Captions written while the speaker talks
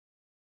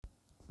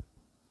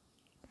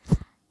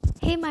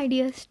Hey my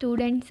dear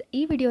students,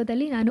 ಈ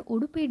ವಿಡಿಯೋದಲ್ಲಿ ನಾನು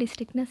Udupi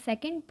ಡಿಸ್ಟ್ರಿಕ್ಟ್ನ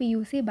second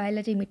PUC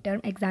biology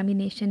mid-term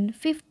examination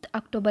 5th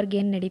ಅಕ್ಟೋಬರ್ಗೆ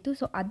ಏನು ನಡೀತು,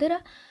 ಸೊ ಅದರ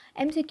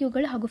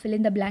MCQಗಳು ಹಾಗೂ ಫಿಲ್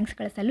ಇನ್ ದ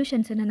ಬ್ಲ್ಯಾಂಕ್ಸ್ಗಳ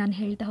ಸೊಲ್ಯೂಷನ್ಸನ್ನು ನಾನು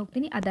ಹೇಳ್ತಾ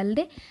ಹೋಗ್ತೀನಿ.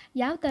 ಅದಲ್ಲದೆ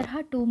ಯಾವ ತರಹ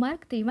 2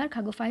 ಮಾರ್ಕ್ 3 ಮಾರ್ಕ್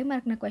ಹಾಗೂ 5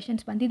 ಮಾರ್ಕ್ನ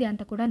ಕ್ವೆಶನ್ಸ್ ಬಂದಿದೆ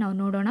ಅಂತ ಕೂಡ ನಾವು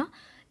ನೋಡೋಣ.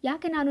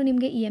 ಯಾಕೆ ನಾನು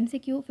ನಿಮಗೆ ಈ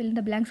MCQ fill in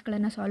the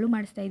ಬ್ಲ್ಯಾಂಕ್ಸ್ಗಳನ್ನು solve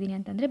ಮಾಡಿಸ್ತಾ ಇದ್ದೀನಿ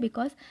ಅಂತಂದರೆ,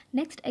 ಬಿಕಾಸ್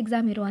ನೆಕ್ಸ್ಟ್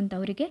ಎಕ್ಸಾಮ್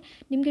ಇರುವಂಥವರಿಗೆ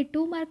ನಿಮಗೆ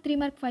 2 ಮಾರ್ಕ್ 3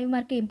 ಮಾರ್ಕ್ 5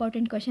 ಮಾರ್ಕ್ಗೆ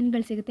ಇಂಪಾರ್ಟೆಂಟ್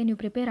ಕ್ವೆಶನ್ಗಳು ಸಿಗುತ್ತೆ, ನೀವು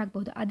ಪ್ರಿಪೇರ್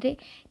ಆಗ್ಬೋದು. ಆದರೆ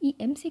ಈ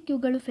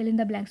MCQಗಳು ಫಿಲ್ ಇನ್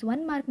ದ ಬ್ಲ್ಯಾಂಕ್ಸ್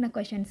 1 ಮಾರ್ಕ್ನ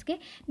ಕ್ವೆಶನ್ಸ್ಗೆ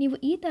ನೀವು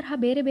ಈ ತರಹ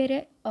ಬೇರೆ ಬೇರೆ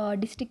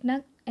ಡಿಸ್ಟ್ರಿಕ್ಟ್ನ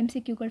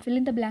MCQಗಳು ಫಿಲ್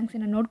ಇನ್ ದ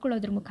ಬ್ಲ್ಯಾಂಕ್ಸನ್ನು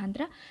ನೋಡ್ಕೊಳ್ಳೋದ್ರ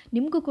ಮುಖಾಂತರ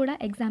ನಿಮಗೂ ಕೂಡ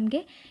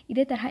ಎಕ್ಸಾಮ್ಗೆ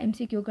ಇದೇ ತರಹ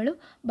MCQಗಳು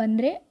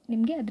ಬಂದರೆ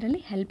ನಿಮಗೆ ಅದರಲ್ಲಿ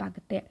ಹೆಲ್ಪ್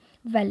ಆಗುತ್ತೆ.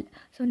 ವೆಲ್,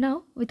 ಸೊ ನಾವು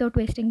without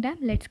wasting time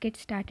let's get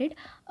started.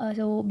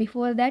 So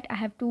before that I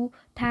have to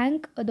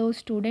thank those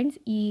students.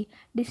 ಈ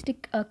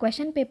ಡಿಸ್ಟ್ರಿಕ್ಟ್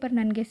ಕ್ವೆಶನ್ ಪೇಪರ್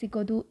ನನಗೆ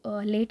ಸಿಗೋದು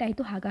ಲೇಟ್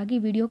ಆಯಿತು, ಹಾಗಾಗಿ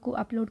ವಿಡಿಯೋಕ್ಕೂ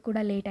ಅಪ್ಲೋಡ್ ಕೂಡ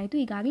ಲೇಟ್ ಆಯಿತು.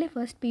 ಈಗಾಗಲೇ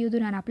ಫಸ್ಟ್ PUದು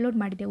ನಾನು ಅಪ್ಲೋಡ್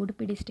ಮಾಡಿದ್ದೆ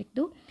ಉಡುಪಿ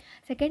ಡಿಸ್ಟ್ರಿಕ್ಟ್ದು,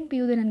 ಸೆಕೆಂಡ್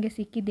PUದು ನನಗೆ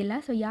ಸಿಕ್ಕಿದ್ದಿಲ್ಲ.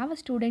 ಸೊ ಯಾವ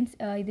ಸ್ಟೂಡೆಂಟ್ಸ್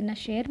ಇದನ್ನು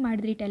ಶೇರ್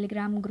ಮಾಡಿದ್ರಿ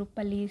ಟೆಲಿಗ್ರಾಮ್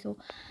ಗ್ರೂಪಲ್ಲಿ, so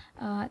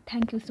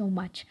thank you so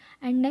much.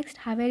 And next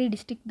Haveri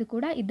ಡಿಸ್ಟ್ರಿಕ್ಟ್ದು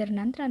ಕೂಡ ಇದರ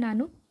ನಂತರ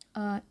ನಾನು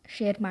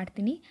ಶೇರ್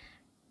ಮಾಡ್ತೀನಿ.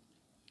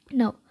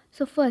 ನಾವು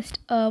ಸೊ ಫಸ್ಟ್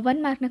 1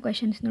 ಮಾರ್ಕ್ನ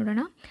ಕ್ವೆಶನ್ಸ್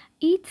ನೋಡೋಣ.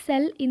 Each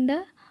cell in the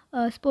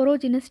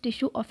ಸ್ಪೊರೋಜಿನಸ್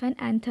tissue of on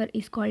anther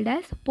is called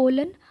as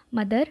pollen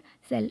mother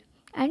cell.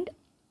 And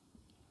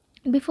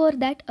before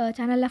that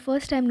ಚಾನಲ್ನ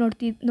ಫಸ್ಟ್ ಟೈಮ್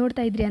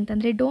ನೋಡ್ತಾ ಇದ್ರಿ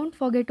ಅಂತಂದರೆ don't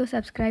forget to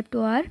subscribe to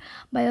our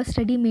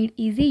ಬಯೋಸ್ಟಡಿ made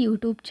easy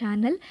YouTube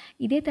channel.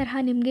 ಇದೇ ತರಹ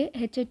ನಿಮಗೆ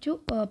ಹೆಚ್ಚೆಚ್ಚು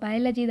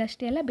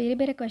ಬಯಾಲಜಿದಷ್ಟೇ ಅಲ್ಲ ಬೇರೆ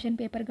ಬೇರೆ ಕ್ವೆಶನ್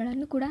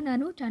ಪೇಪರ್ಗಳನ್ನು ಕೂಡ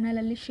ನಾನು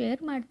ಚಾನಲಲ್ಲಿ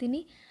ಶೇರ್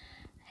ಮಾಡ್ತೀನಿ.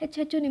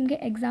 ಹೆಚ್ಚೆಚ್ಚು ನಿಮಗೆ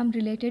ಎಕ್ಸಾಮ್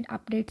ರಿಲೇಟೆಡ್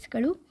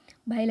ಅಪ್ಡೇಟ್ಸ್ಗಳು,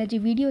 ಬಯಾಲಜಿ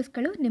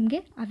ವೀಡಿಯೋಸ್ಗಳು ನಿಮಗೆ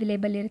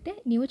ಅವೈಲೇಬಲ್ ಇರುತ್ತೆ,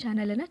 ನೀವು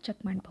ಚಾನಲನ್ನು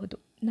ಚೆಕ್ ಮಾಡಬಹುದು.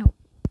 ನಾವು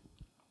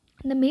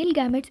The male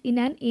gametes in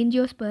an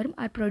angiosperm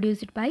are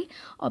produced by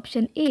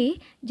option A,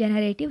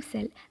 generative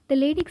cell. The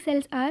Leydig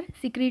cells are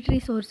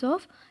secretory source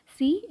of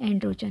C,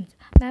 androgens.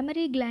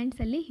 Mammary glands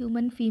ಅಲ್ಲಿ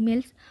human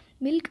females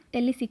milk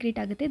ಎಲ್ಲಿ secrete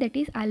ಆಗುತ್ತೆ, that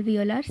is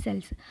alveolar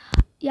cells.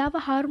 ಯಾವ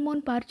hormone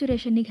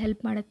ಪಾರ್ಚುರೇಷನ್ನಿಗೆ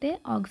help ಮಾಡುತ್ತೆ,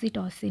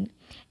 ಆಕ್ಸಿಟಾಸಿನ್.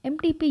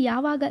 MTP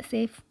ಯಾವಾಗ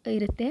safe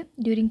ಇರುತ್ತೆ,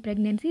 during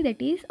pregnancy,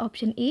 that is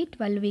option A,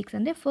 12 weeks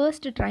ಅಂದರೆ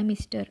first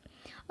trimester.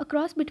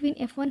 Cross between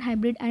F1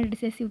 hybrid and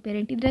recessive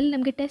parent. ಇದರಲ್ಲಿ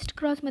ನಮಗೆ ಟೆಸ್ಟ್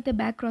ಕ್ರಾಸ್ ಮತ್ತು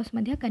ಬ್ಯಾಕ್ ಕ್ರಾಸ್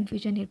ಮಧ್ಯ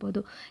ಕನ್ಫ್ಯೂಷನ್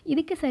ಇರ್ಬೋದು.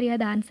 ಇದಕ್ಕೆ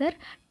ಸರಿಯಾದ ಆನ್ಸರ್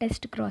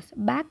ಟೆಸ್ಟ್ ಕ್ರಾಸ್.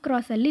 ಬ್ಯಾಕ್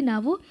ಕ್ರಾಸಲ್ಲಿ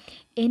ನಾವು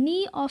ಎನಿ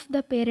ಆಫ್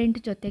ದ ಪೇರೆಂಟ್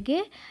ಜೊತೆಗೆ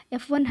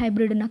F1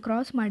 ಹೈಬ್ರಿಡನ್ನು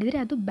ಕ್ರಾಸ್ ಮಾಡಿದರೆ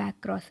ಅದು ಬ್ಯಾಕ್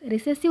ಕ್ರಾಸ್,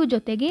 ರಿಸೆಸಿವ್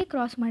ಜೊತೆಗೆ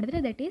ಕ್ರಾಸ್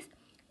ಮಾಡಿದರೆ that is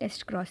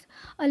test cross.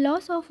 A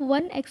loss of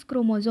 1 X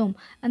chromosome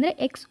ಅಂದರೆ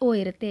XO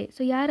ಇರುತ್ತೆ.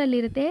 So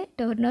ಯಾರಲ್ಲಿರುತ್ತೆ,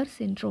 turner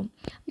syndrome.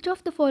 Which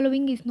of the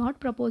following is not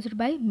proposed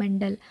by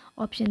Mendel,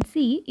 option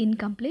C,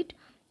 incomplete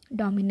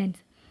dominance.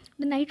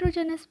 The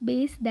nitrogenous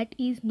base that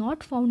is not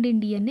found in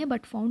DNA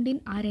but found in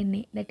RNA,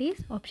 that is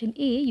option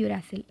A,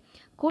 uracil.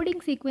 Coding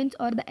sequence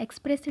or the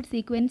expressed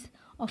sequence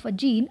of a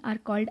gene are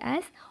called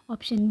as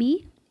option B,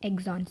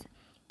 exons.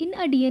 In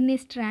a DNA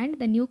strand,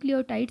 the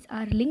nucleotides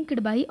are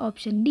linked by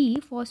option D,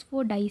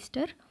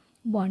 phosphodiester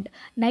bond.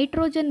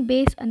 Nitrogen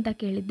base ಅಂತ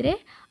ಕೇಳಿದರೆ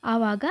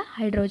ಆವಾಗ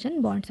hydrogen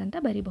bonds ಅಂತ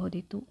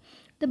ಬರಿಬಹುದಿತ್ತು.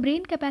 The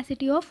brain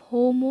capacity of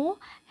Homo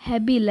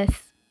habilis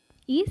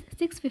is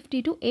 650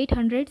 to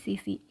 800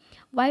 cc.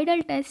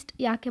 Widal test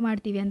ಯಾಕೆ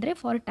ಮಾಡ್ತೀವಿ ಅಂದರೆ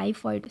for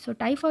typhoid. So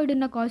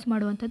ಟೈಫಾಯ್ಡನ್ನು ಕಾಸ್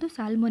ಮಾಡುವಂಥದ್ದು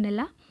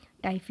salmonella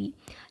Typhi.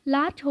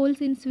 Large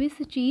holes in Swiss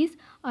cheese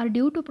R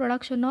due to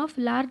production of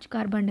large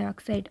carbon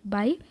dioxide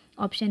by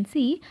option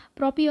C,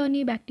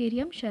 ಪ್ರೊಪಿಯೋನಿ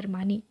bacterium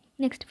ಶರ್ಮಾನಿ.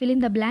 Next fill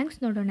in the blanks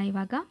ನೋಡೋಣ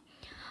ಇವಾಗ.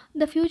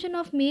 The fusion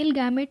of male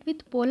gamete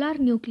with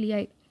polar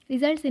nuclei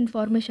results in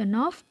formation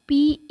of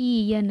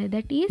PEN,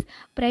 that is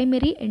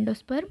primary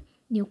endosperm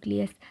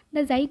nucleus.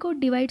 The zygote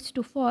divides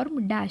to form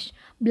dash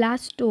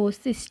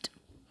blastocyst,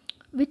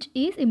 which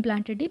is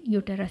implanted in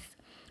uterus.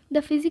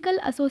 The physical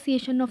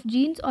association of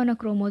genes on a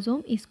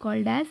chromosome is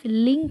called as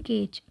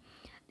linkage.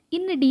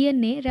 In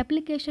DNA,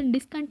 replication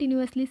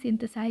discontinuously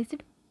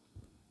synthesized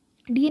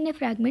DNA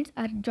fragments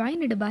are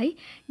joined by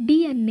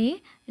DNA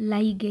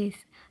ligase.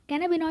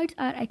 Cannabinoids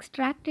are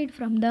extracted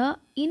from the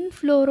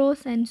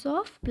inflorescence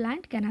of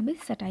plant cannabis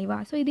sativa.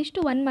 So ಇದಿಷ್ಟು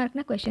 1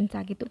 ಮಾರ್ಕ್ನ questions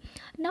ಆಗಿತ್ತು.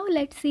 ನಾವು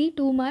let see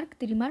 2 mark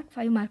 3 mark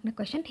 5 ಮಾರ್ಕ್ನ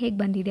question ಹೇಗೆ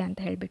ಬಂದಿದೆ ಅಂತ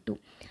ಹೇಳಿಬಿಟ್ಟು.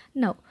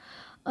 ನಾವು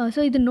so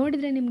ಇದನ್ನು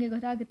ನೋಡಿದರೆ ನಿಮಗೆ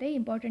ಗೊತ್ತಾಗುತ್ತೆ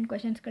ಇಂಪಾರ್ಟೆಂಟ್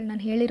ಕ್ವೆಶನ್ಸ್ಗಳು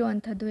ನಾನು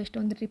ಹೇಳಿರುವಂಥದ್ದು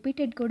ಎಷ್ಟೊಂದು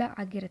ರಿಪೀಟೆಡ್ ಕೂಡ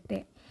ಆಗಿರುತ್ತೆ.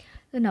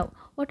 ಸೊ ನಾವು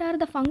what are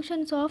the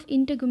functions of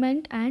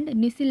integument and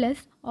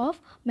nucellus of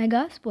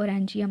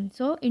ಮೆಗಾಸ್ಪೊರಾಂಜಿಯಮ್.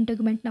 So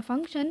ಇಂಟೆಗ್ಯುಮೆಂಟ್ನ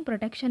function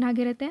protection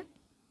ಆಗಿರುತ್ತೆ,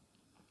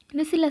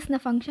 ನ್ಯೂಸಿಲಸ್ನ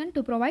function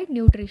to provide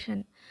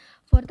nutrition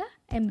for the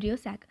embryo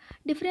sack.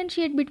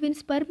 Differentiate between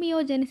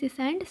ಸ್ಪರ್ಮಿಯೋಜೆನಿಸಿಸ್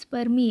and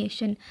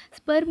ಸ್ಪರ್ಮಿಯೇಷನ್.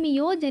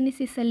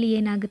 ಸ್ಪರ್ಮಿಯೋಜೆನಿಸಿಸಲ್ಲಿ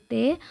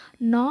ಏನಾಗುತ್ತೆ,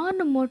 ನಾನ್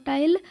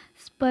ಮೊಟೈಲ್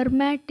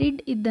ಸ್ಪರ್ಮ್ಯಾಟಿಡ್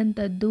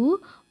ಇದ್ದಂಥದ್ದು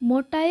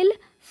ಮೊಟೈಲ್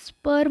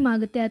ಸ್ಪರ್ಮ್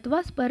ಆಗುತ್ತೆ ಅಥವಾ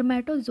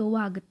ಸ್ಪರ್ಮ್ಯಾಟೋಝೋವಾ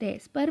ಆಗುತ್ತೆ.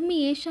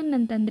 ಸ್ಪರ್ಮಿಯೇಷನ್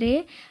ಅಂತಂದರೆ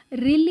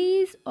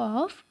release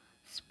of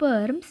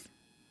sperms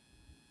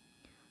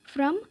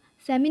from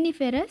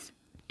ಸೆಮಿನಿಫೆರಸ್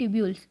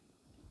tubules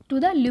to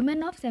the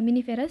ಲ್ಯುಮೆನ್ of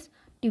ಸೆಮಿನಿಫೆರಸ್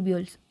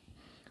tubules.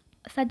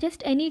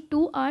 Suggest any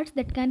 2 arts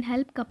that can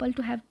help couple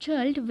to have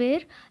child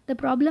where the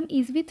problem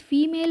is with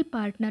female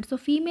partner. So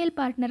female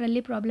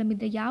ಪಾರ್ಟ್ನರಲ್ಲಿ problem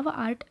ಇದ್ದರೆ ಯಾವ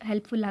art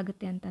helpful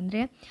ಆಗುತ್ತೆ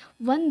ಅಂತಂದರೆ,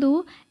 ಒಂದು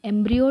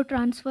embryo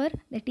transfer,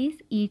 that is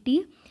ET,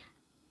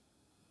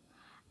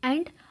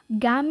 and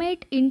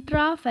gamete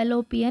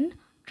intrafallopian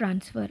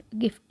transfer,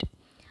 gift.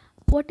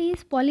 What is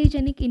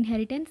polygenic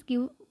inheritance?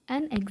 Give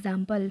an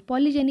example.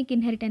 Polygenic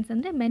inheritance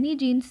ಅಂದರೆ many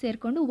jeans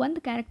ಸೇರಿಕೊಂಡು ಒಂದು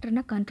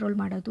ಕ್ಯಾರೆಕ್ಟರ್ನ control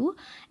ಮಾಡೋದು.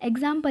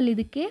 Example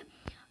ಇದಕ್ಕೆ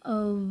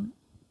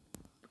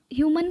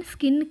human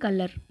skin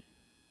colour.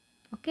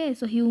 Okay,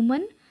 so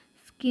human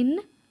skin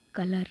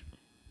colour.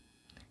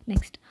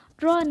 Next,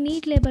 draw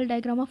neat label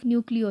diagram of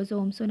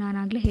nucleosome. So ನಾನು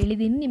ಆಗಲೇ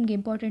ಹೇಳಿದ್ದೀನಿ, ನಿಮಗೆ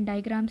important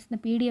ಡಯಾಗ್ರಾಮ್ಸ್ನ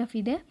PDF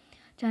ಇದೆ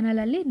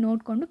ಚಾನಲಲ್ಲಿ,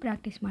 ನೋಡಿಕೊಂಡು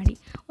ಪ್ರಾಕ್ಟೀಸ್ ಮಾಡಿ.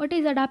 What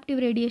is adaptive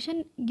radiation?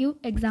 Give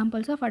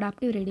examples of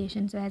adaptive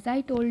radiation. So as I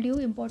told you,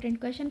 important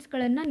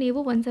ಕ್ವೆಶನ್ಸ್ಗಳನ್ನು ನೀವು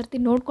ಒಂದು ಸರ್ತಿ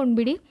ನೋಡ್ಕೊಂಡು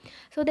ಬಿಡಿ,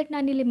 ಸೊ ದಟ್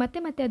ನಾನಿಲ್ಲಿ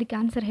ಮತ್ತೆ ಅದಕ್ಕೆ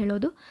ಆನ್ಸರ್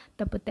ಹೇಳೋದು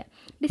ತಪ್ಪುತ್ತೆ.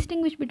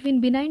 Distinguish between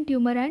benign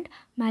tumour and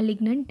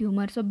malignant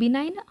tumour. So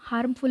benign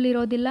harmful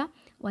ಇರೋದಿಲ್ಲ,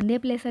 ಒಂದೇ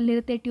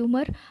ಪ್ಲೇಸಲ್ಲಿರುತ್ತೆ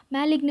ಟ್ಯೂಮರ್.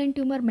 ಮ್ಯಾಲಿಗ್ನೆಂಟ್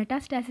ಟ್ಯೂಮರ್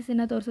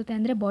ಮೆಟಾಸ್ಟ್ಯಾಸಿಸನ್ನು ತೋರಿಸುತ್ತೆ,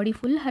 ಅಂದರೆ ಬಾಡಿ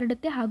ಫುಲ್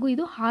ಹರಡುತ್ತೆ ಹಾಗೂ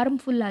ಇದು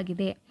ಹಾರ್ಮ್ಫುಲ್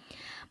ಆಗಿದೆ.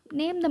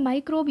 Name the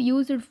microbe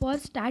used for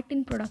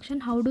statin production.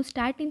 How do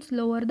statins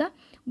lower the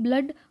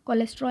blood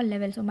cholesterol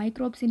level. So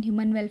microbes in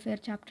human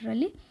welfare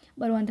ಚಾಪ್ಟರಲ್ಲಿ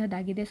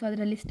ಬರುವಂಥದ್ದಾಗಿದೆ. So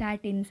ಅದರಲ್ಲಿ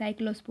statin,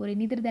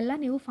 ಸೈಕ್ಲೋಸ್ಪೋರಿನ್ ಇದ್ರದ್ದೆಲ್ಲ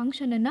ನೀವು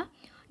ಫಂಕ್ಷನನ್ನು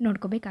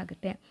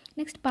ನೋಡ್ಕೋಬೇಕಾಗುತ್ತೆ.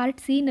 Next part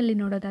C-ನಲ್ಲಿ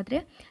ನೋಡೋದಾದರೆ,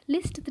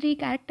 list 3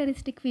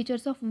 characteristic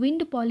features of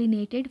wind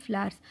pollinated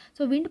flowers.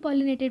 So wind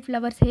pollinated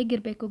flowers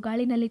ಹೇಗಿರಬೇಕು?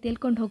 ಗಾಳಿನಲ್ಲಿ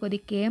ತೇಲ್ಕೊಂಡು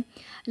ಹೋಗೋದಕ್ಕೆ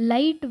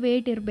light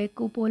weight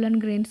ಇರಬೇಕು, pollen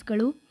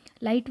ಗ್ರೇನ್ಸ್ಗಳು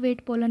light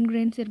weight pollen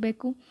grains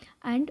ಇರಬೇಕು,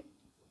 and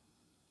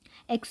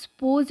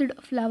exposed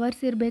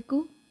flowers ಇರಬೇಕು.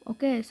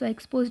 Okay, so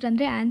exposed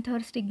ಅಂದರೆ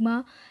anther, stigma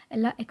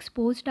ಎಲ್ಲ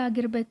ಎಕ್ಸ್ಪೋಸ್ಡ್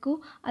ಆಗಿರಬೇಕು.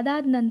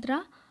 ಅದಾದ ನಂತರ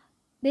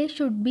they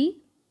should B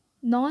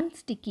non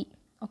sticky.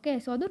 Okay,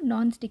 so ಅದು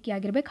ನಾನ್ ಸ್ಟಿಕ್ಕಿ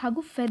ಆಗಿರಬೇಕು,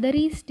 ಹಾಗೂ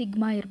ಫೆದರಿ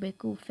ಸ್ಟಿಗ್ಮಾ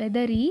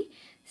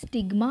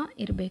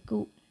ಇರಬೇಕು.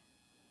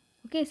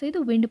 ಓಕೆ, ಸೊ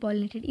ಇದು ವಿಂಡ್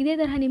ಪಾಲಿನೇಟೆಡ್. ಇದೇ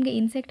ತರಹ ನಿಮಗೆ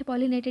ಇನ್ಸೆಕ್ಟ್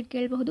ಪಾಲಿನೇಟೆಡ್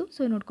ಕೇಳಬಹುದು,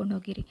 ಸೊ ನೋಡ್ಕೊಂಡು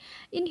ಹೋಗಿರಿ.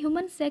 In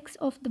human sex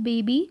of the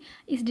baby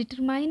is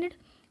determined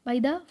by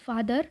the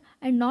father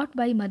and not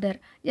by mother.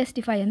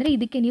 Justify ಅಂದರೆ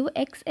ಇದಕ್ಕೆ ನೀವು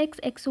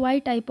XY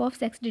type of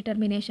sex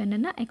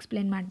ಡಿಟರ್ಮಿನೇಷನನ್ನು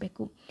explain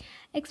ಮಾಡಬೇಕು.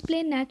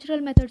 Explain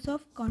natural methods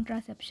of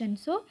contraception.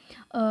 So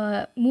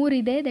 3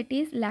 ಇದೆ, that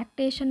is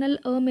ಲ್ಯಾಕ್ಟೇಷನಲ್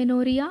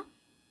ಅಮೆನೋರಿಯಾ,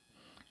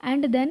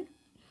 and then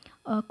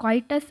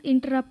ಕಾಯ್ಟಸ್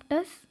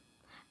ಇಂಟರಪ್ಟಸ್,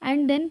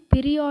 and then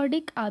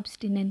periodic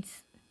abstinence.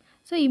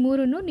 So ಈ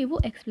 3 ನೀವು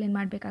explain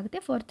ಮಾಡಬೇಕಾಗುತ್ತೆ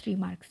for 3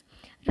 marks.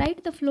 Right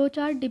the flow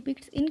chart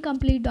depicts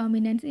incomplete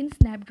dominance in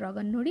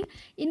Snapdragon. ನೋಡಿ,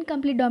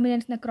 incomplete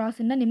ಡಾಮಿನೆನ್ಸ್ನ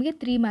ಕ್ರಾಸನ್ನು ನಿಮಗೆ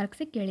 3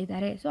 ಮಾರ್ಕ್ಸಿಗೆ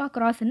ಕೇಳಿದ್ದಾರೆ, so ಆ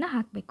ಕ್ರಾಸನ್ನು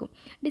ಹಾಕಬೇಕು.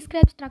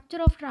 Describe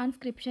structure of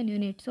transcription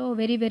unit. So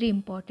very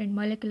important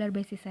molecular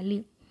ಬೇಸಿಸಲ್ಲಿ.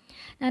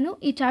 ನಾನು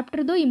ಈ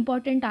ಚಾಪ್ಟರ್ದು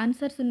ಇಂಪಾರ್ಟೆಂಟ್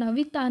ಆನ್ಸರ್ಸನ್ನು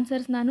ವಿತ್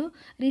ಆನ್ಸರ್ಸ್ ನಾನು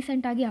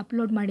ರೀಸೆಂಟಾಗಿ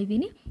ಅಪ್ಲೋಡ್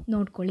ಮಾಡಿದ್ದೀನಿ,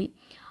 ನೋಡ್ಕೊಳ್ಳಿ.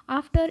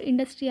 After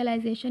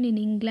industrialisation in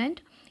England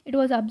it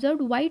was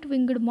observed white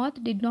winged ಮಾತ್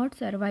ಡಿಡ್ ನಾಟ್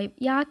ಸರ್ವೈವ್.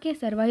 ಯಾಕೆ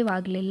ಸರ್ವೈವ್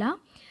ಆಗಲಿಲ್ಲ,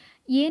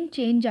 ಏನು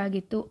ಚೇಂಜ್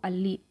ಆಗಿತ್ತು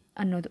ಅಲ್ಲಿ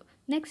ಅನ್ನೋದು.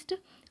 Next,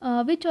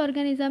 which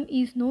organism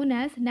is known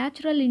as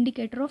natural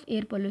indicator of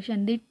air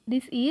pollution?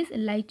 This is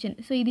ಲೈಚನ್.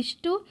 So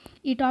ಇದಿಷ್ಟು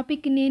ಈ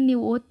ಟಾಪಿಕ್ನೇನು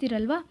ನೀವು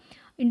ಓದ್ತಿರಲ್ವ,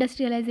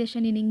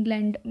 ಇಂಡಸ್ಟ್ರಿಯಲೈಸೇಷನ್ ಇನ್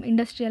ಇಂಗ್ಲೆಂಡ್,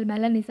 ಇಂಡಸ್ಟ್ರಿಯಲ್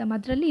ಮೆಲನಿಸಮ್,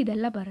 ಅದರಲ್ಲಿ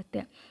ಇದೆಲ್ಲ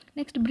ಬರುತ್ತೆ.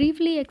 Next,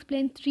 briefly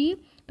explain 3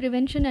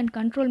 prevention and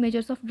control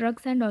measures of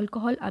drugs and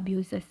alcohol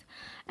abuses,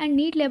 and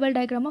neat label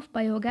diagram of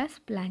biogas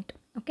plant.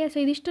 Okay, so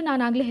ಇದಿಷ್ಟು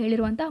ನಾನು ಆಗಲೇ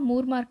ಹೇಳಿರುವಂಥ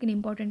 3 ಮಾರ್ಕಿನ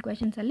important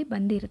ಕ್ವೆಶನ್ಸಲ್ಲಿ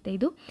ಬಂದಿರುತ್ತೆ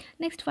ಇದು.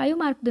 ನೆಕ್ಸ್ಟ್ 5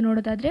 ಮಾರ್ಕ್ದು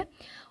ನೋಡೋದಾದರೆ,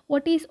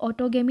 what is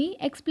ಆಟೋಗೆಮಿ?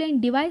 Explain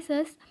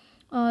devices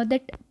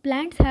that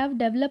plants have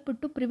developed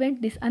to prevent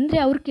this. ಅಂದರೆ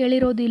ಅವ್ರು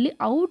ಕೇಳಿರೋದು ಇಲ್ಲಿ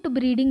out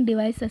breeding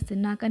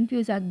ಡಿವೈಸಸ್ಸನ್ನು,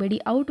 confuse ಆಗಬೇಡಿ,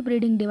 ಔಟ್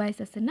ಬ್ರೀಡಿಂಗ್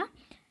ಡಿವೈಸಸ್ಸನ್ನು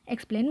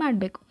ಎಕ್ಸ್ಪ್ಲೇನ್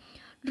ಮಾಡಬೇಕು.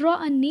 Draw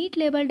a neat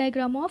label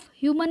diagram of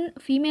human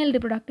female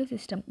reproductive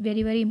system.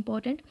 Very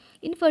important.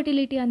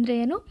 Infertility ಅಂದರೆ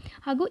ಏನು,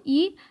 ಹಾಗೂ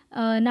ಈ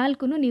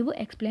 4 ನೀವು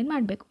ಎಕ್ಸ್ಪ್ಲೇನ್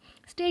ಮಾಡಬೇಕು.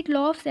 State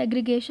law of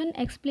segregation,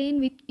 explain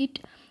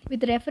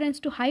with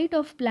reference to height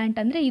of plant.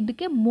 ಅಂದರೆ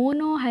ಇದಕ್ಕೆ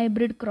ಮೋನೋ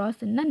ಹೈಬ್ರಿಡ್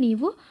ಕ್ರಾಸನ್ನು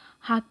ನೀವು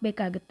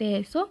ಹಾಕಬೇಕಾಗುತ್ತೆ.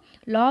 ಸೊ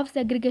ಲಾ ಆಫ್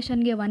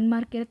ಸೆಗ್ರಿಗೇಷನ್ಗೆ 1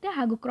 ಮಾರ್ಕ್ ಇರುತ್ತೆ,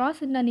 ಹಾಗೂ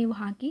ಕ್ರಾಸನ್ನು ನೀವು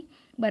ಹಾಕಿ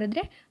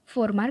ಬರೆದ್ರೆ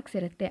 4 ಮಾರ್ಕ್ಸ್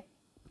ಇರುತ್ತೆ.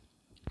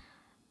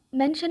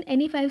 Mention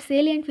any 5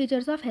 salient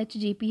features of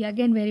HGP.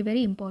 Again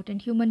very important,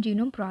 human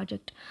genome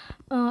project.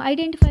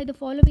 Identify the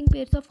following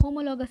pairs of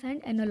homologous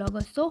and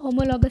ಎನೋಲಾಗಸ್. So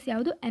homologous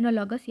ಯಾವುದು,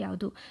 ಎನೋಲಾಗಸ್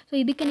ಯಾವುದು? ಸೊ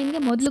ಇದಕ್ಕೆ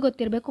ನಿಮಗೆ ಮೊದಲು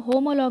ಗೊತ್ತಿರಬೇಕು.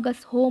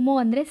 ಹೋಮೋಲಾಗಸ್, ಹೋಮೋ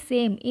ಅಂದರೆ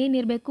ಸೇಮ್,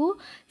 ಏನಿರಬೇಕು,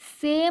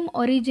 ಸೇಮ್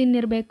ಒರಿಜಿನ್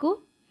ಇರಬೇಕು,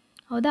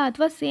 ಹೌದಾ,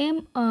 ಅಥವಾ ಸೇಮ್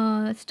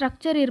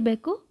ಸ್ಟ್ರಕ್ಚರ್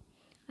ಇರಬೇಕು.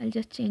 I'll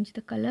just change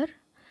the colour.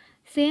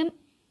 Same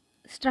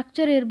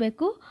structure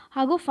ಇರಬೇಕು,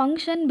 ಹಾಗೂ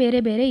ಫಂಕ್ಷನ್ ಬೇರೆ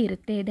ಬೇರೆ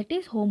ಇರುತ್ತೆ, ದಟ್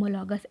ಈಸ್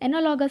ಹೋಮೋಲಾಗಸ್.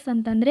 ಎನೋಲಾಗಸ್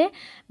ಅಂತಂದರೆ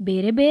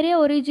ಬೇರೆ ಬೇರೆ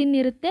ಒರಿಜಿನ್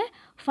ಇರುತ್ತೆ,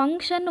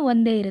 ಫಂಕ್ಷನ್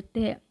ಒಂದೇ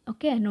ಇರುತ್ತೆ.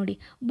 ಓಕೆ, ನೋಡಿ,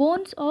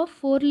 bones of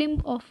 4 limb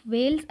of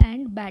Wales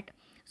and bat.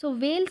 So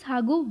Wales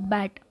ಹಾಗೂ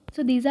bat,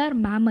 so these are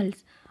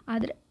mammals.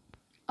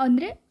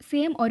 ಅಂದರೆ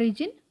ಸೇಮ್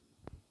ಒರಿಜಿನ್,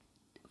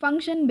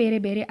 ಫಂಕ್ಷನ್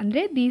ಬೇರೆ ಬೇರೆ,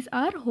 ಅಂದರೆ these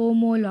are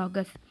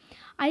homologous.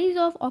 Eyes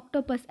of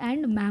octopus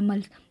and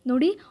mammals.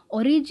 ನೋಡಿ,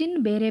 ಒರಿಜಿನ್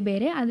ಬೇರೆ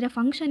ಬೇರೆ, ಆದರೆ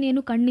ಫಂಕ್ಷನ್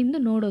ಏನು, ಕಣ್ಣಿಂದು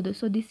ನೋಡೋದು.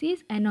 So this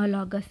is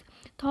ಎನೋಲಾಗಸ್.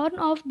 Thorn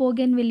of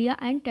ಬೋಗೆನ್ವಿಲಿಯಾ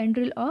and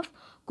tendril of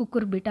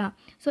ಕುಕುರ್ಬಿಟಾ.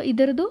 So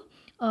ಇದರದ್ದು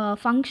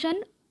ಫಂಕ್ಷನ್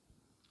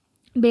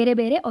ಬೇರೆ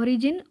ಬೇರೆ,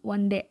 ಒರಿಜಿನ್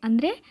ಒಂದೇ,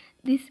 ಅಂದರೆ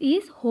this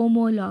is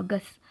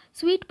homologous.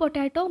 Sweet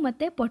potato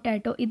ಮತ್ತು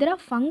ಪೊಟ್ಯಾಟೊ ಇದರ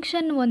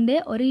ಫಂಕ್ಷನ್ ಒಂದೇ,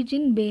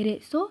 ಒರಿಜಿನ್ ಬೇರೆ.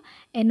 ಸೊ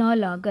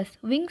ಎನಾಲಾಗಸ್.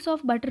 ವಿಂಗ್ಸ್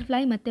ಆಫ್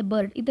ಬಟರ್ಫ್ಲೈ ಮತ್ತು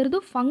ಬರ್ಡ್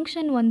ಇದರದ್ದು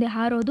ಫಂಕ್ಷನ್ ಒಂದೇ,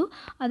 ಹಾರೋದು,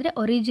 ಆದರೆ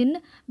ಒರಿಜಿನ್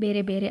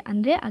ಬೇರೆ ಬೇರೆ,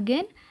 ಅಂದರೆ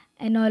again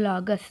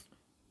ಎನಾಲಾಗಸ್.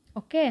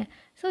 Okay.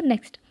 So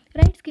next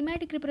right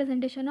schematic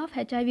representation of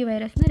HIV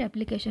ವೈರಸ್ನ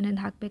replication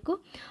ಎಂದು ಹಾಕಬೇಕು.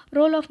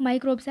 Role of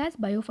microbes as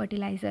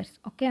biofertilisers.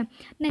 Okay.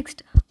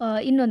 Next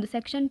ಇನ್ನೊಂದು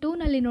ಸೆಕ್ಷನ್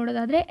 2ನಲ್ಲಿ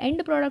ನೋಡೋದಾದರೆ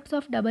end products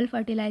of double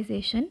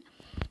fertilisation.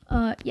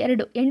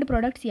 ಎರಡು ಎಂಡ್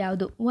ಪ್ರಾಡಕ್ಟ್ಸ್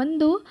ಯಾವುದು?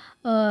 ಒಂದು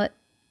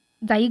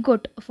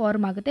ಝೈಗೋಟ್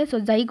ಫಾರ್ಮ್ ಆಗುತ್ತೆ. ಸೊ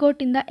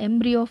ಝೈಗೋಟಿಂದ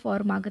ಎಂಬ್ರಿಯೋ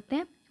ಫಾರ್ಮ್ ಆಗುತ್ತೆ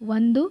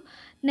ಒಂದು.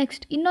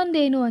 ನೆಕ್ಸ್ಟ್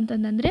ಇನ್ನೊಂದೇನು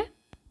ಅಂತಂದರೆ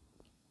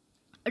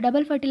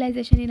ಡಬಲ್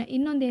ಫರ್ಟಿಲೈಸೇಷನಿನ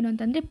ಇನ್ನೊಂದೇನು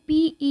ಅಂತಂದರೆ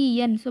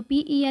PEN. ಸೊ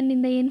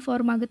PENನಿಂದ ಏನು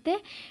ಫಾರ್ಮ್ ಆಗುತ್ತೆ?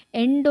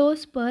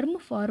 ಎಂಡೋಸ್ಪರ್ಮ್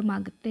ಫಾರ್ಮ್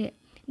ಆಗುತ್ತೆ.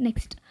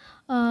 Next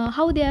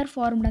how they are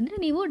formed ಅಂದರೆ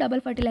ನೀವು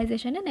ಡಬಲ್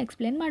ಫರ್ಟಿಲೈಸೇಷನನ್ನು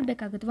ಎಕ್ಸ್ಪ್ಲೇನ್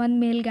ಮಾಡಬೇಕಾಗುತ್ತೆ. ಒಂದು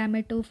ಮೇಲ್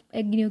ಗ್ಯಾಮೆಟು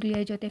ಎಗ್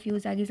ನ್ಯೂಕ್ಲಿಯೈ ಜೊತೆ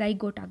ಫ್ಯೂಸ್ ಆಗಿ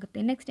ಝೈಗೋಟ್ ಆಗುತ್ತೆ.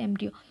 Next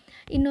embryo.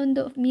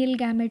 ಇನ್ನೊಂದು ಮೇಲ್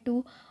ಗ್ಯಾಮೆಟು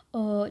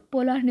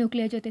ಪೋಲಾರ್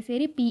ನ್ಯೂಕ್ಲಿಯೈ ಜೊತೆ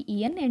ಸೇರಿ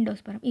PEN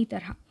ಎಂಡೋಸ್ಪರ್ಮ್, ಈ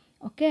ತರಹ.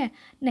 Okay.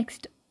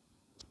 Next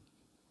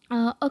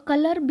a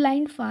color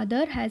blind father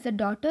has a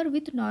daughter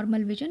with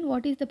normal vision.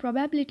 What is the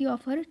probability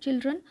of her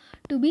children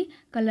to be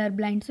color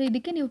blind? So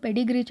ಇದಕ್ಕೆ ನೀವು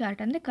Pedigree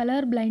chart ಅಂದರೆ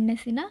colour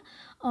ಬ್ಲೈಂಡ್ನೆಸ್ಸಿನ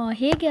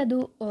ಹೇಗೆ ಅದು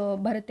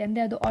ಬರುತ್ತೆ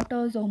ಅಂದರೆ ಅದು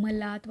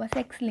ಆಟೋಸೋಮಲ್ಲ ಅಥವಾ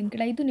ಸೆಕ್ಸ್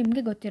ಲಿಂಕ್ಡ್, ಇದು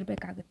ನಿಮಗೆ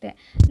ಗೊತ್ತಿರಬೇಕಾಗುತ್ತೆ.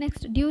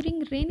 Next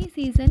during rainy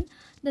season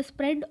the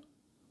spread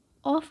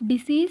of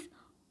disease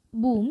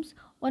booms.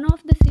 One of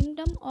the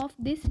symptom of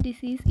this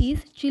disease is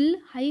chill,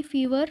 high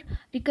fever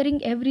recurring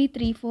every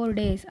 3-4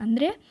 days.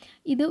 ಅಂದರೆ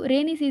ಇದು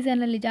ರೇನಿ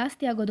ಸೀಸನಲ್ಲಿ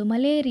ಜಾಸ್ತಿ ಆಗೋದು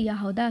ಮಲೇರಿಯಾ,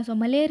 ಹೌದಾ? ಸೊ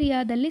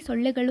ಮಲೇರಿಯಾದಲ್ಲಿ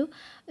ಸೊಳ್ಳೆಗಳು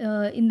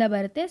ಇಂದ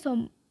ಬರುತ್ತೆ. ಸೊ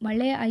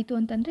ಮಳೆ ಆಯಿತು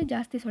ಅಂತಂದರೆ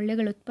ಜಾಸ್ತಿ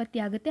ಸೊಳ್ಳೆಗಳು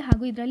ಉತ್ಪತ್ತಿ ಆಗುತ್ತೆ,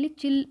 ಹಾಗೂ ಇದರಲ್ಲಿ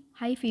ಚಿಲ್,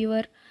 ಹೈ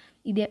ಫೀವರ್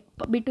ಇದೆ,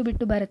 ಬಿಟ್ಟು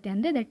ಬಿಟ್ಟು ಬರುತ್ತೆ,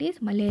 ಅಂದರೆ ದಟ್ ಈಸ್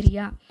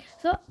ಮಲೇರಿಯಾ.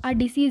 ಸೊ ಆ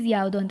ಡಿಸೀಸ್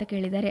ಯಾವುದು ಅಂತ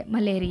ಕೇಳಿದ್ದಾರೆ,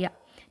 ಮಲೇರಿಯಾ.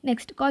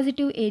 ನೆಕ್ಸ್ಟ್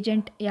ಕಾಸಿಟಿವ್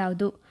ಏಜೆಂಟ್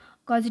ಯಾವುದು?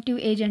 ಕಾಸಿಟಿವ್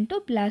ಏಜೆಂಟು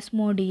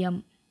ಪ್ಲಾಸ್ಮೋಡಿಯಮ್,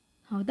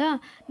 ಹೌದಾ?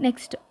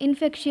 Next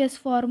infectious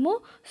farm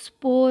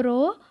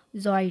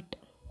ಸ್ಪೋರೋಜಾಯ್ಟ್.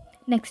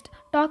 Next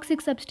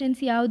toxic substance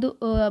ಯಾವುದು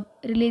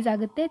ರಿಲೀಸ್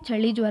ಆಗುತ್ತೆ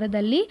ಚಳಿ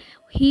ಜ್ವರದಲ್ಲಿ?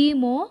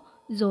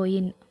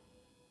 ಹೀಮೋಝೋಯಿನ್.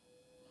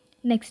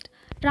 ನೆಕ್ಸ್ಟ್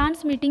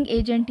ಟ್ರಾನ್ಸ್ಮಿಟಿಂಗ್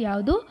ಏಜೆಂಟ್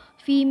ಯಾವುದು?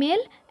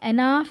 Female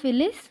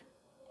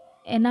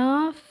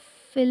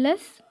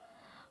ಎನಾಫಿಲಸ್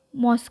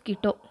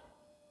mosquito.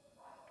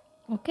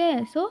 ಓಕೆ.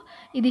 ಸೊ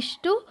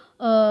ಇದಿಷ್ಟು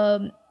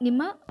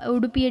ನಿಮ್ಮ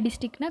ಉಡುಪಿಯ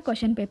ಡಿಸ್ಟಿಕ್ನ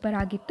ಕ್ವಶನ್ ಪೇಪರ್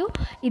ಆಗಿತ್ತು.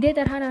 ಇದೇ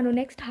ತರಹ ನಾನು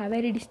ನೆಕ್ಸ್ಟ್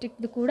ಹಾವೇರಿ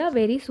ಡಿಸ್ಟಿಕ್ದು ಕೂಡ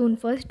very soon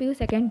first PU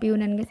second PU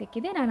ನನಗೆ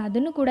ಸಿಕ್ಕಿದೆ, ನಾನು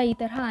ಅದನ್ನು ಕೂಡ ಈ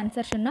ತರಹ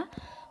ಆನ್ಸರ್ಸನ್ನು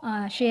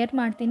ಶೇರ್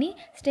ಮಾಡ್ತೀನಿ.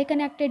 Stay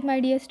connected my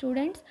dear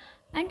students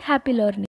and happy learning.